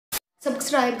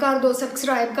Subscribe कर दो,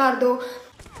 subscribe कर दो।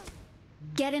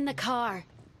 Get in the car.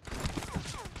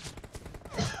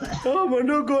 ओ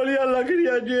मनु गोलियां लग रही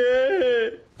जे।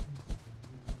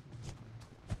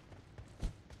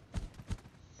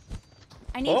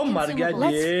 I need consumables.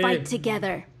 Let's fight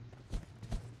together.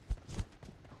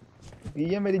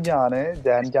 ये मेरी जान है,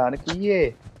 जान की है।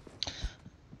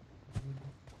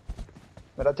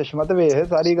 मेरा चश्मा तो वेख,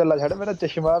 सारी गल्ला छड़, मेरा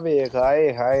चश्मा वेख। हाय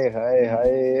हाय हाय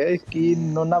हाय, इसकी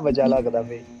नोना बचा लगदा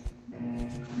पे।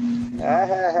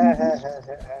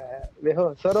 वेखो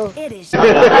सरो। It is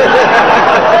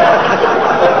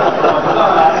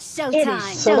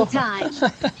showtime. Showtime.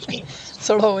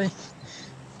 सड़ो भाई।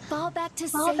 Fall back to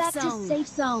safe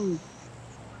zone.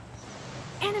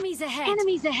 Enemies ahead.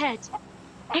 Enemies ahead.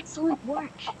 Excellent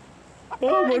work. ओ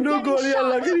मनु गोलियां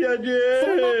लग रही जे।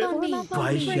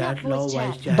 Voice chat लो,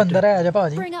 voice chat। बंदर है आजा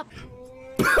भाजी। Bring up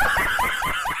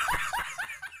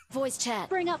voice chat.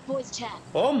 Bring up voice chat.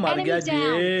 ओ मर गया जे।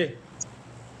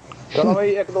 चलो भाई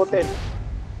 1 2 3।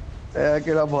 ए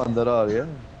केड़ा बंदर आ गया?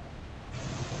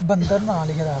 बंदर ना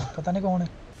लिखे दा, पता नहीं कौन है।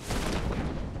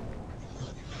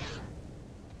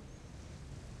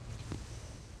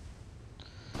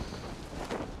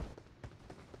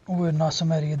 ओए नस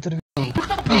मेरी इधर भी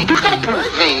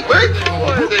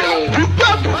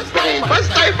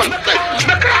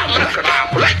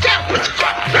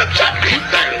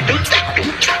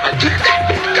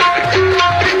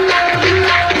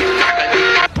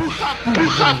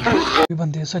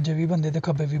बंदे, सज्जे भी बंदे ते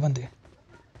खब्बे भी बंदे।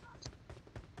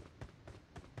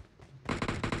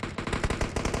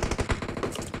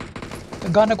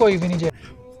 गन कोई भी नहीं जे।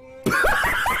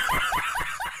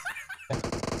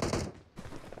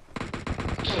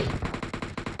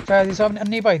 फैजी साहब ने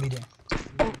अन्नी पाई दी जे।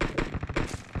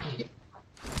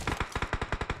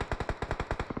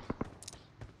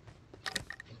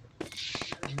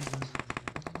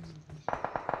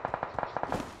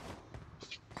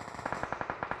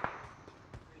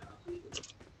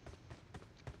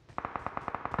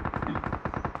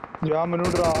 जा मैनू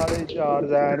डरा रहे 4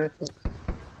 ज़ैन।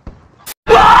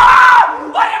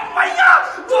 अरे भैया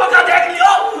धोखा देख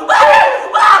लियो।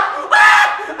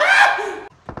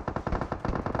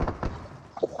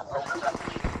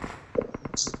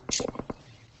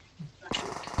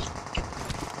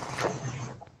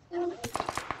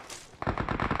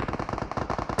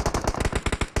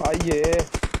 आइए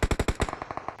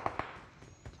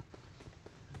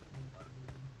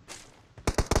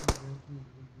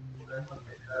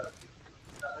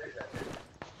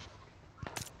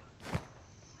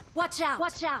Watch out.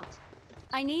 Watch out.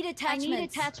 I need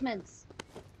attachments.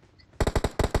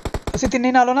 ਅਸੀਂ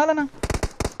ਤਿੰਨੇ ਨਾਲੋਂ ਨਾ ਲੈਣਾ।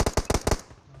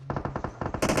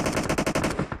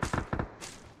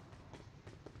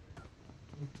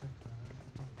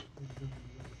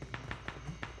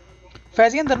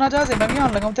 फैजी अंदर ना जा, मैं भी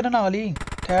आने लगा हूं तेरे नाल ही।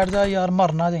 ठहर जा यार,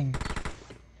 मरना जाएंगे।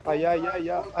 आया आया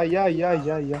आया आया आया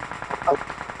आया आया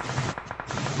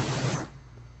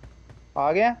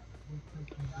आ गया।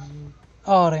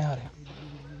 आ रहे हैं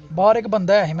बाहर एक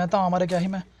बंदा है, मैं ता मारे क्या ही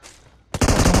मैं।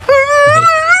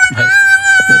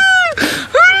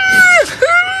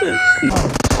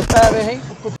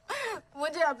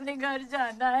 मुझे अपने घर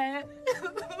जाना है।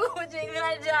 मुझे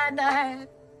घर जाना है।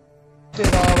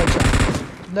 तेरा बच्चा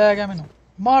ले गया मैनू,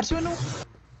 मार सी मैनू।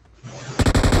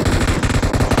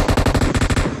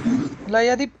 ले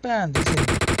यादी भैन दी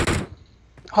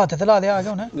हाथ ते ला दे। आ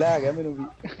गया हुन, ले गया मैनू भी।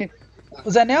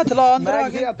 जने हाथ ला, अंदर आ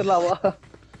गया। हाथ लावा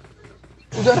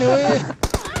उधर ओए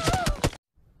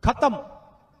खत्म।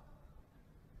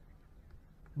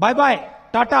 Bye bye,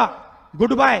 Tata,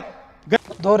 good bye.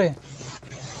 दोरे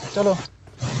चलो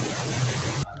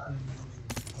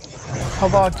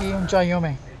हवा की ऊंचाइयों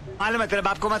में। मालूम है तेरे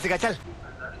बाप को मत सिखा, चल।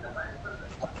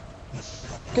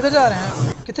 किधर जा रहे हैं,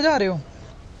 किधर जा रहे हो?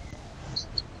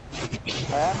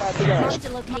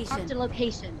 Marked a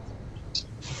location.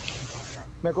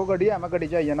 मेरे को गड्डी है, मैं गड्डी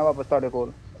चाहिए ना वापस ताड़े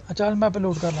कोल। चल मैं पे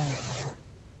लूट कर लाऊंगा।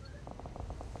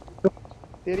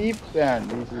 तेरी भैन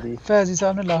दी सीधी। फैजी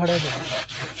साहब ने लाहड़ा दे।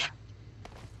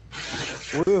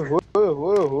 ओए होए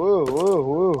होए होए होए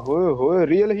होए होए होए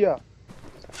रियल हिया।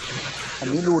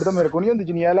 अन्नी लूट तो मेरे को नहीं होंदी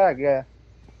जिन्नी ए लै के आया।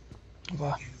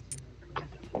 वाह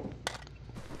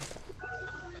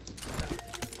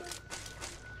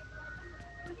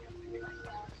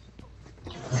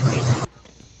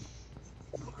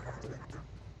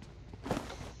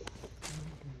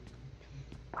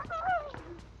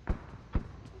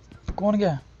कौन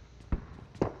गया?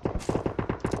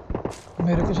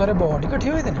 मेरे को सारे बॉडी इकट्ठे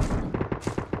हुए थे ना।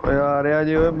 ओए आ रहा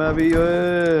जी, ओए मैं भी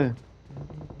ओए।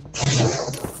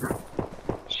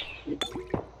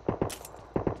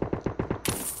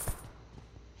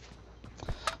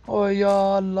 ओ या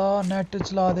अल्लाह नेट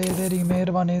चला दे तेरी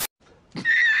मेहरबानी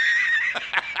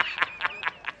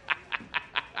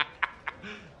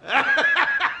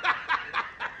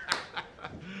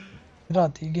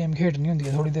राती गेम खेडनी होंदी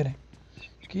है थोड़ी देर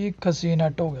की खसी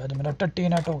नेट हो गया अज मेरा टट्टी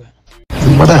नेट हो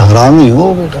गया बड़ा हरामी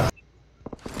हो बेटा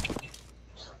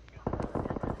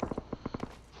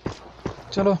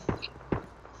चलो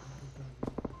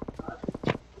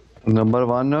नंबर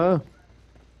 1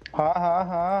 हाँ हाँ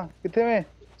हाँ कितने में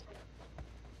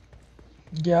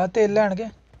गया तेल लैन के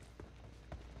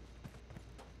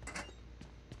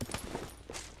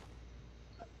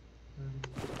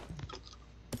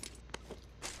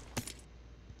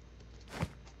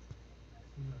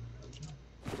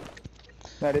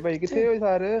मेरे भाई कितने हो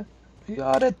सारे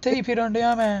यार इत्थे ही फिरन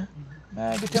डया मैं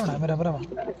कित्थे होना मेरा भरावा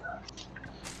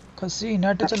खसी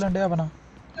नेट चलन डया अपना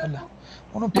अल्ला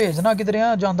ਉਹਨੂੰ ਭੇਜਣਾ ਕਿਧਰੇ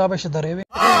ਆ ਜਾਂਦਾ ਪਿਆ ਸ਼ਦਰੇ ਵੇ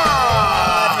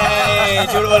नहीं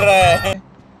झूठ बोल रहा है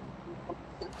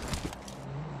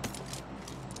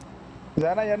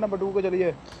जाना यार नंबर 2 को चलिए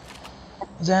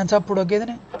ਜ਼ੈਨ ਸਾਹਿਬ ਪੁੜ ਅੱਗੇ ਦੇ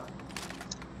ਨੇ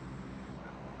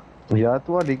यार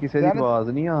ਤੁਹਾਡੀ ਕਿਸੇ ਦੀ ਆਵਾਜ਼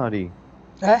ਨਹੀਂ ਆ ਰਹੀ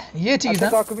ਹੈ ਇਹ ਚੀਜ਼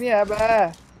अच्छा ਆ कख भी नहीं है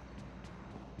बे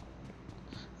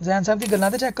ਜ਼ੈਨ ਸਾਹਿਬ ਦੀ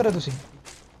ਗੱਲਾਂ ਤੇ ਚੈੱਕ ਕਰੋ ਤੁਸੀਂ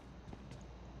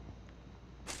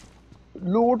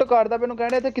लूट करदा मैनू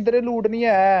कहने इत्थे किधरे लूट नहीं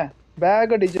है बह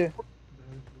गड्डी च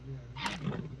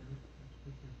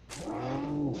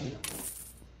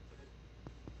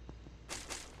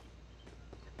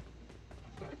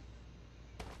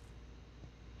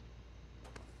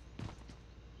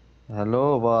हेलो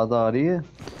आवाज आ रही है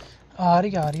आ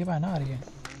रही है भैन आ रही है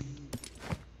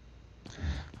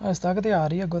अज तक तो आ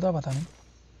रही है अगों तो पता नहीं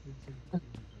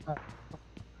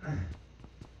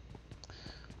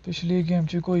पिछली गेम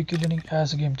च कोई किल नहीं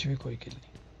इस गेम च भी कोई किल नहीं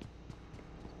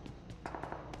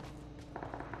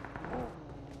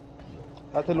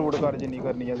इत्थे लूट कर जिन्नी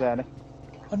करनी है जैन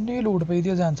अन्नी लूट पई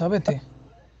दी जैन साहब इत्थे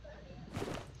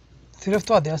सिर्फ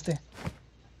तुहाडे वास्ते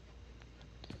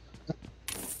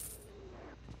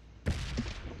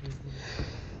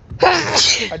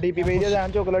डीपी पे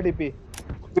जैन चुक ला डीपी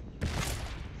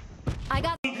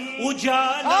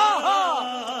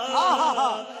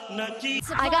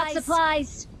I got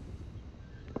supplies.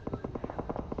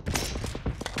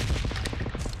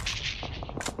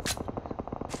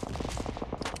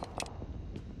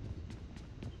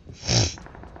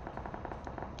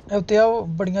 उत्ते आओ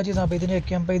बड़ियां चीज़ां पेई दियां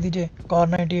एकेएम पेई दी जे कार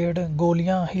 98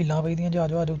 गोलियां हीलां पेई दियां जा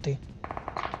जाओ उत्ते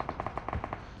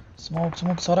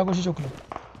स्मोक सारा कुछ चुक लो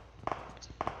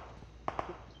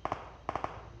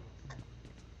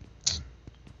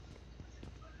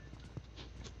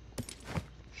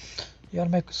यार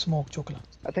मैं एक स्मोक चुक ला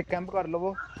ਇੱਥੇ ਕੈਂਪ ਕਰ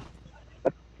ਲਵੋ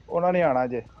ਉਹਨਾਂ ਨੇ ਆਣਾ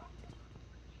ਜੇ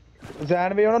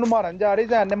ਜ਼ੈਨ ਵੀ ਉਹਨਾਂ ਨੂੰ ਮਾਰਨ ਜਾ ਰਹੀ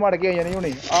ਜ਼ੈਨ ਨੇ ਮਾਰ ਕੇ ਆਈ ਜਾਣੀ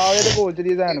ਹੁਣੀ ਆ ਇਹਦੇ ਕੋਲ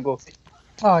ਚਲੀ ਜ਼ੈਨ ਕੋ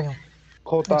आ गया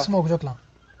ਖੋਤਾ एक स्मोक चुक ला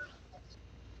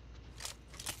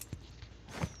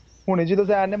ਹੁਣੇ ਜਦੋਂ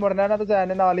ਜ਼ੈਨ ਨੇ ਮਰਨਾ ਨਾ ਤਾਂ ਜ਼ੈਨ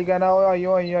ਨੇ ਨਾਲ ਹੀ ਕਹਿਣਾ ਓਏ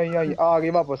ਆਈਓ ਆਈ ਆ ਗਏ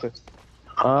ਵਾਪਸ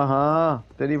हाँ हाँ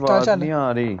तेरी आवाज चल। नहीं आ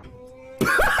रही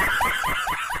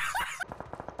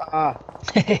ਆ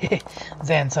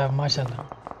जैन साहब माशाल्लाह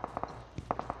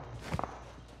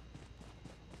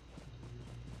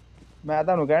ਮੈਂ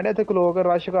ਤੁਹਾਨੂੰ ਕਹਿੰਦਾ ਇੱਥੇ ਕਲੋਕ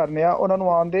ਰਸ਼ ਕਰਨੇ ਆ ਉਹਨਾਂ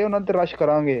ਨੂੰ ਆਉਂਦੇ ਉਹਨਾਂ ਤੇ ਰਸ਼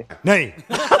ਕਰਾਂਗੇ नहीं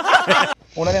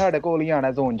ਉਹਨਾਂ ਨੇ ਸਾਡੇ ਕੋਲ ਹੀ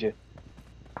ਆਣਾ ਜ਼ੋਨ 'ਚ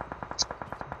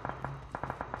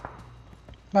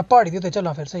मैं पहाड़ी के उत्ते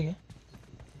चला फिर सही है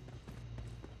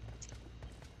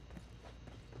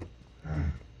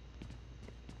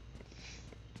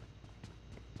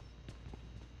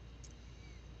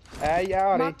ਐ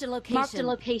ਯਾਰ Marked a location. Marked a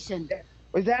location.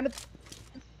 ਓਏ ਜ਼ੈਨ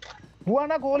ਬੂਆ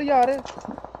ਨਾ ਖੋਲ ਯਾਰ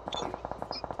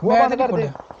ਬੂਆ मैं ਬੰਦ तो ਕਰ नहीं ਦੇ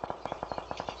खोलिया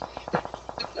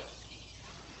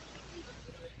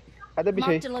ਇਹਦੇ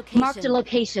ਪਿੱਛੇ Marked a location. Marked a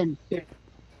location.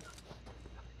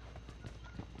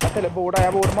 ਥੱਲੇ ਬੋਟ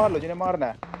ਆਇਆ ਬੋਟ ਮਾਰ ਲਓ ਜਿਹਨੇ ਮਾਰਨਾ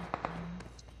ਹੈ।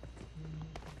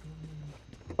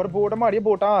 ਪਰ ਬੋਟ ਮਾਰੀਏ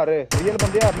ਬੋਟਾਂ ਹਾਰ ਰੀਅਲ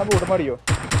ਬੰਦੇ ਹਾਰ ਨਾ ਬੋਟ ਮਾਰੀਓ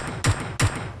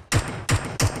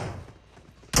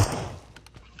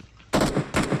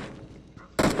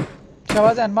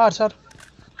शाबाश जैन मार सर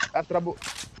ਇਸ ਤਰ੍ਹਾਂ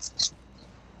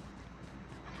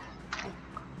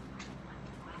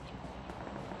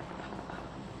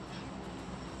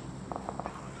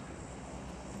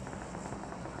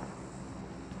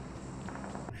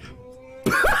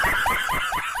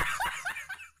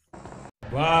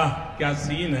वाह क्या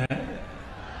सीन है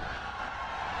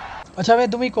अच्छा वे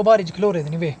तुम इको बारी च खलोरे दे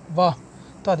नहीं वे वाह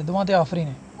तुहाडे दोवां ते आफरी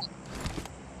ने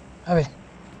अवे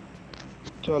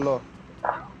ਚਲੋ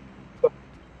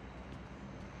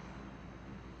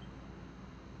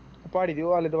ਪਹਾੜੀ ਦੀ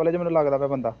ਉਹ ਆਲੇ ਦੁਆਲੇ ਚ ਮੈਨੂੰ ਲੱਗਦਾ ਪਿਆ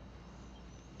ਬੰਦਾ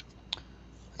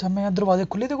अच्छा मैं दरवाजे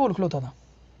खुले ते कोल खलोता था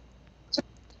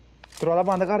ਦਰਵਾਜ਼ਾ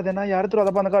ਬੰਦ ਕਰ ਦੇਣਾ ਯਾਰ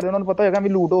ਦਰਵਾਜ਼ਾ ਬੰਦ ਕਰ ਦੇ ਉਹਨਾਂ ਨੂੰ ਪਤਾ ਹੋਏਗਾ ਵੀ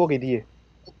ਲੂਟ ਹੋ ਗਈ ਦੀ ਏ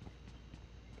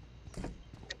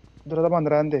उधर तो बंद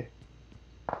रहने दे।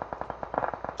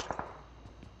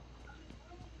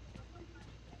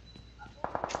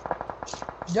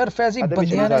 यार फैजी आधे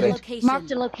पीछे बंदियां ने ने सारे।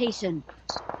 Marked a location.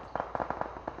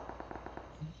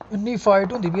 इन्नी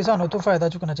फाइट होंदी भी सानू तो फायदा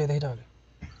चुकना चाहिए जाके।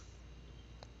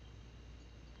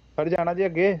 सर जाना जी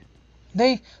अगे।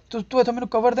 नहीं तू इत्थे मैनू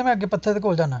कवर दे, मैं अगे पत्थर दे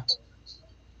कोल जाना।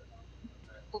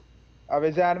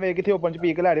 अबे जैन वे किथे ओपन च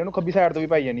पीक लै रही, ओनू खब्बी साइड तो भी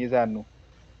पाई जानी है जैन नू।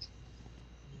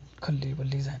 खल्ली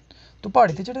बल्ली जैन तू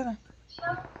पहाड़ी ते चढ़े दा?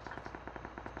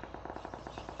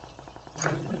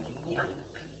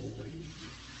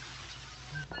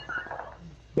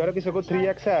 यार किसी को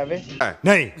 3x है वे?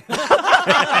 नहीं।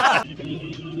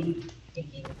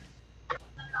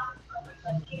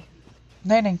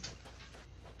 नहीं नहीं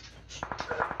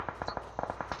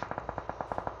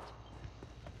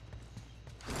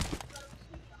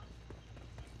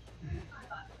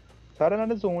सर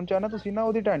इन्होंने जोन च आना, तुसी ना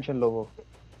ओदी टेंशन लवो,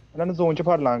 इन्होंने जोन च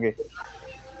फड़ लांगे।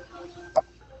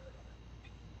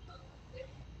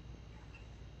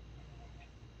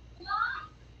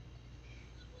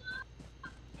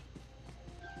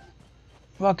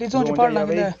 वाकई जोन च जोन फाड़ चाहिए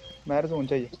लांगे भाई, ले। मैं जोन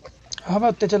चाहिए। हाँ मैं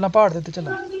उत्ते चलना, पहाड़ दे उत्ते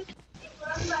चलना।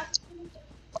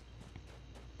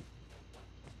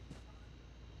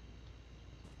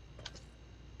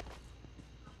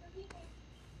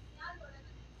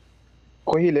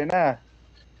 कोई हिले ना,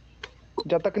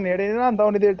 जब तक नेड़े नहीं ना आंदा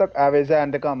उन्नी देर तक एवे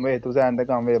जैन दे काम वे, तू जैन दे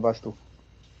काम वे बस तू।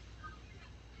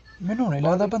 मैनू नहीं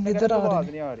लगदा बंदे इधर आ रहे आवाज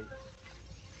ने। नहीं आ रही।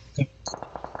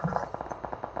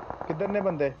 किधर ने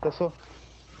बंदे दसो?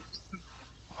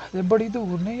 ते बड़ी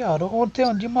दूर ने यार, उत्थे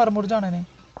उंज ही मर मुड़ जाने ने।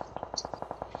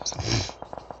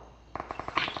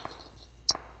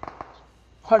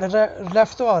 साढ़े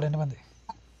लेफ्ट तो आ रहे ने बंदे।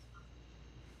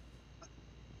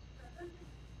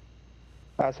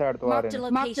 आ साइड तो आ Marked रहे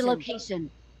a ने। location.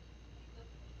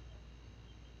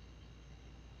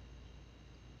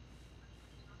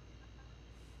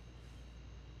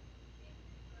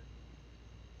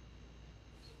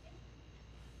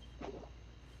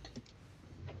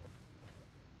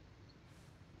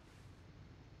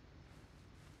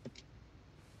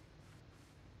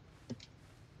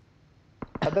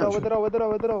 इधर आओ इधर आओ इधर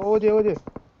आओ इधर आओ, ओ जे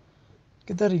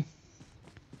किधर ही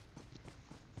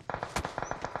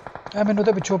ए मैनू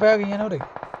तो पिछों पै गई ना उरे,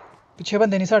 पिछे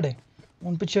बंदे नहीं साढ़े,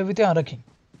 हूँ पिछे भी ध्यान रखी।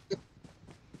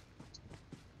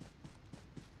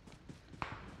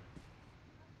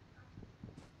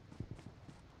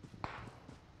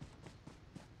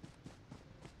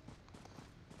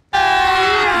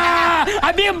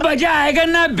 अभी मजा आएगा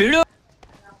ना भिड़ो।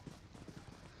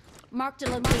 Marked a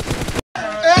location.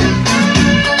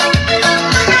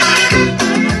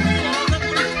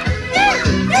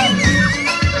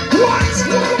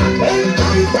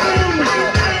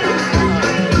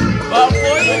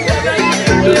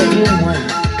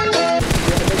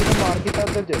 मार के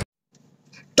उधर जे।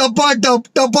 टपाटप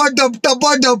टपाटप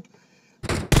टपाटप।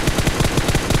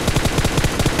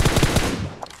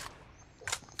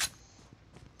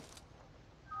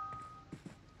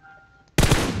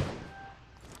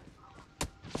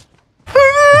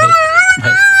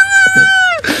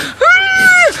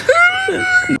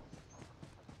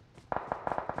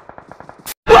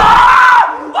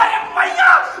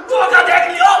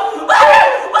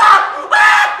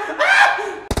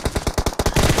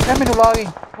 ए मैनू ला गई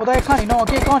ओदा, एक कहानी ना हो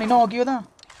की, एक कहानी ना हो की ओदा।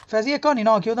 फैजी एक कहानी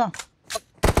ना हो की ओदा।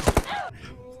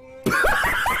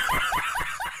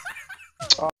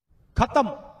 खत्म।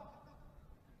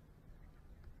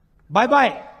 Bye bye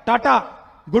tata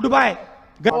good bye.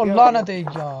 ओ लानत है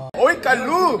यार। ओए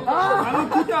कल्लू।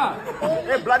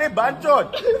 ए ब्लडी बांचोद।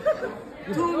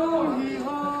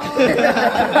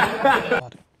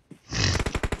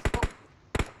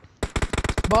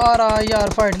 बाहर आ यार,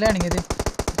 फाइट लैनी है ते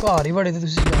घर ही बड़े ते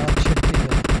तुसी यार छिड़के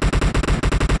यार।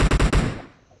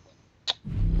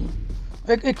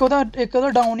 एक ओदा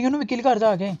डाउन ही, ओनू किल कर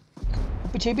जाके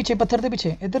पिछे पिछे पत्थर दे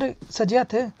पिछे, इधर सज्जे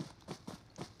हत्थ।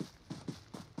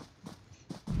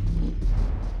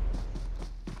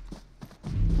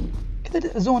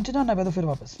 किधर जोन च जाना पे तो फिर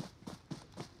वापस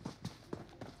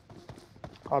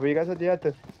अभी का सजे हाथ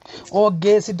ओ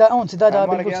अगे सीधा, हुन सीधा जा,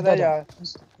 मर बिल्कुल गया सीधा था जा यार,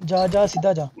 जा जा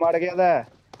सीधा जा। मर गया था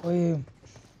ओए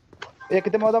एक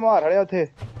ते मैं ओदा मार हड़या उथे।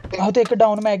 आहो ते एक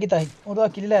डाउन मैं कीता ਸੀ, ਉਹਦਾ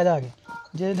ਕਿਲ ਲੈ ਜਾ ਕੇ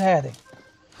ਜੇ ਹੈ ਤੇ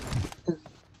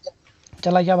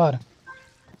चला गया बाहर।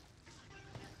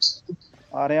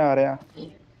 आ रहे हैं।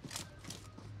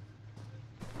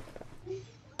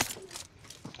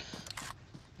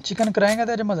 चिकन कराएंगे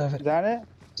तो मजा फिर। जाने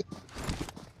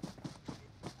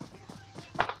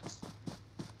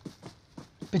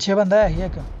पीछे बंदा है ही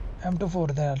एक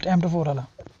M24 ਦਾ M24 ਵਾਲਾ।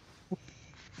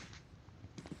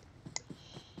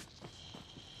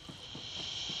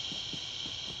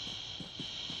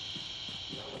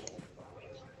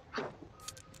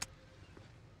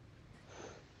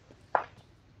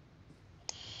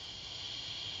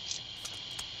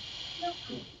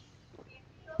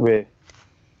 वे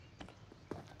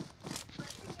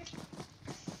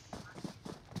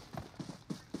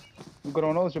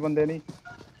ग्रोनो उस बंदे नहीं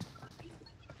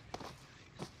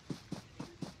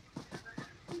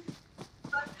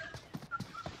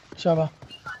शाबा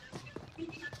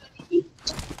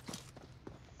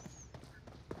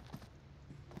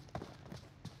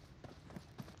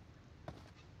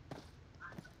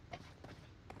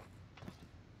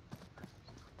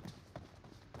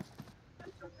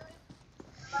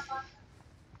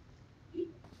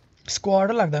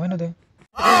स्क्वाड लगदा मैनू ते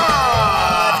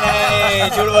नहीं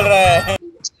झूठ बोल रहा है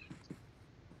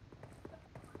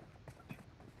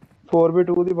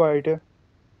 4v2 दी वाइट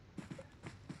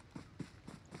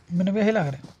मैनू भी यही लग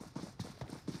रहा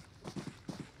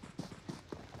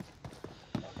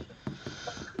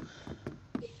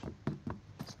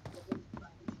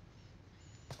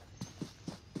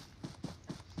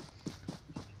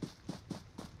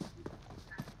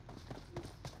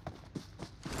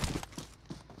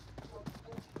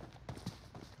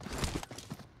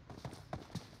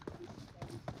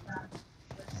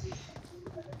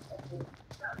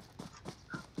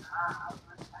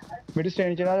मिड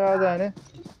स्टैंड च ना जा जाने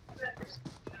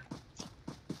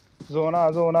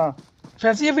जोना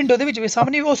फैंसी ये विंडो दे विच वे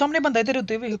सामने ओ सामने बंदा है तेरे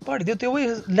उत्ते वे पहाड़ी दे उत्ते ओए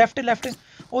लेफ्ट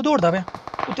ओ दौड़दा पिया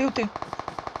उत्ते उत्ते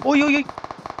ओए ओए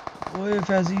ओए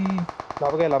फैजी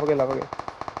लभ गए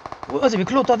ओ अजे भी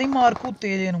खलोता दी मार कुत्ते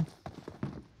जे नु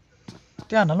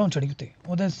ध्यान नाल होन छड़ी उत्ते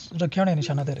ओदे रखे होने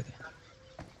निशाना तेरे ते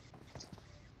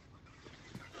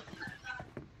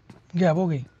गैप हो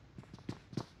गई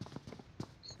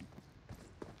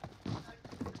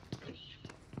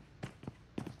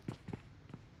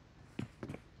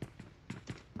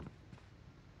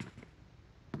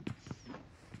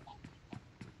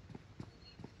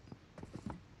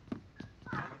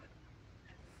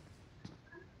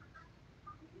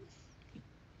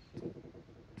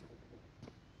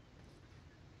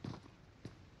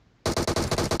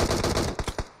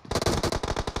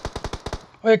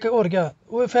ओ एक और क्या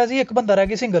ओ फैजी एक बंदा रह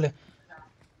गया सिंगल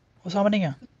वो सामने ही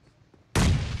है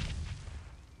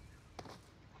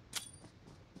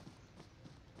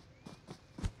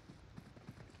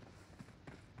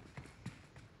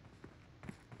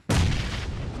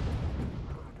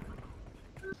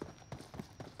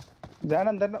जैन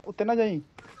अंदर उत्ते ना जाई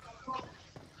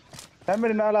है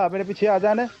मेरे नाल आ मेरे पीछे आ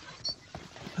जाने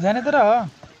जैन इधर आ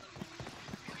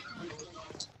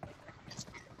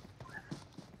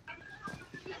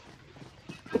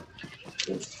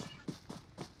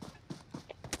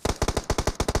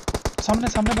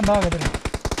सामने बंदा आ गया तेरे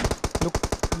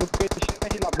लोकेशन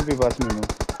नहीं लभ पई बस मैनू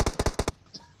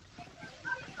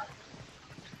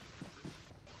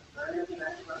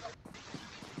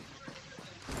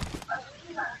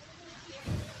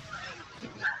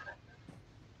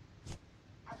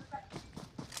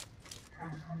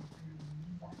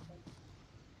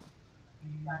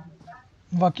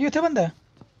वाकई उत्थे बंदा है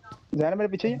जैन मेरे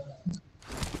पीछे ही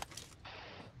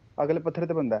अगले पत्थर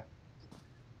ते बंदा है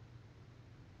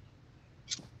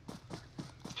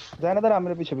जैन इधर आ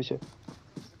मेरे पीछे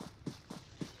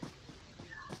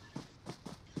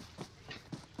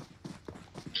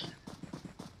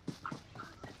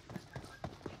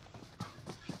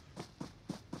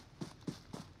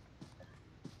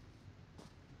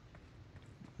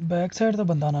बैक साइड तो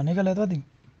बंदा ना निकले तो दी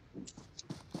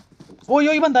ओए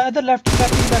ओए बंदा इधर लेफ्ट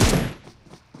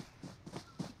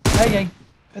आई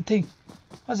इत्थे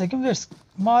हसे क्यों वेस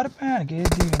मार भैन के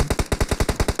दी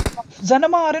जन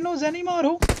मार नो जनी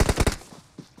मारो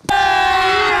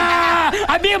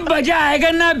अभी मजा आएगा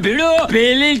ना भिड़ो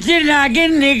बेली से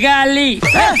नागिन निकाली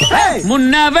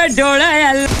मुन्ना बटोला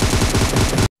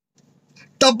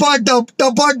टपा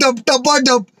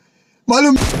टप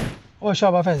मालूम ओ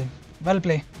शाबा फैजी वेल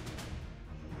प्ले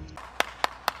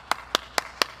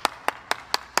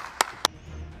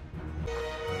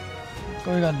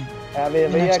कोई गल नहीं एवे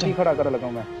भैया की खड़ा कर लगा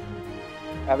मैं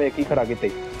एवे की खड़ा कीते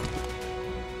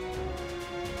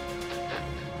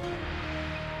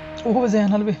ओ जैन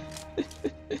नाल भी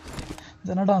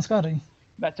जना डांस कर रही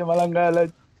नच मलंगा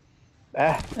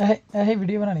ऐ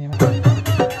वीडियो बनानी है मैं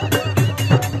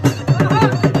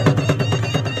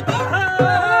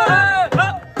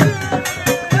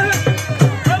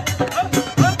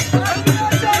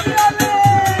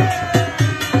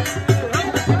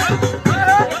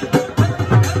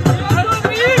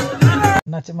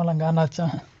नच मलंगा नाचा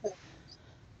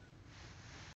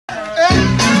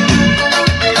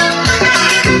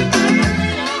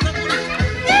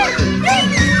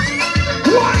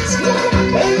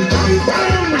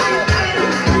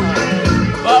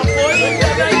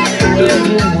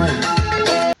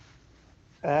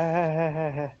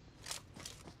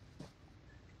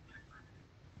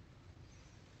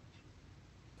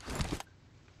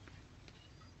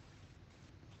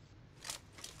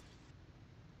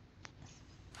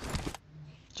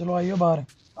चलो आइयो बाहर।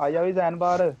 आया भी जैन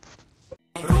बाहर।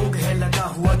 रोग है लगा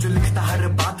हुआ जो लिखता हर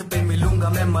बात पे, मिलूंगा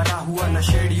मैं मरा हुआ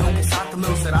नशेड़ियों के साथ में,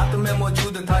 उस रात में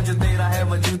मौजूद था जो तेरा है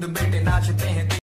वजूद, बेटे नाचते हैं।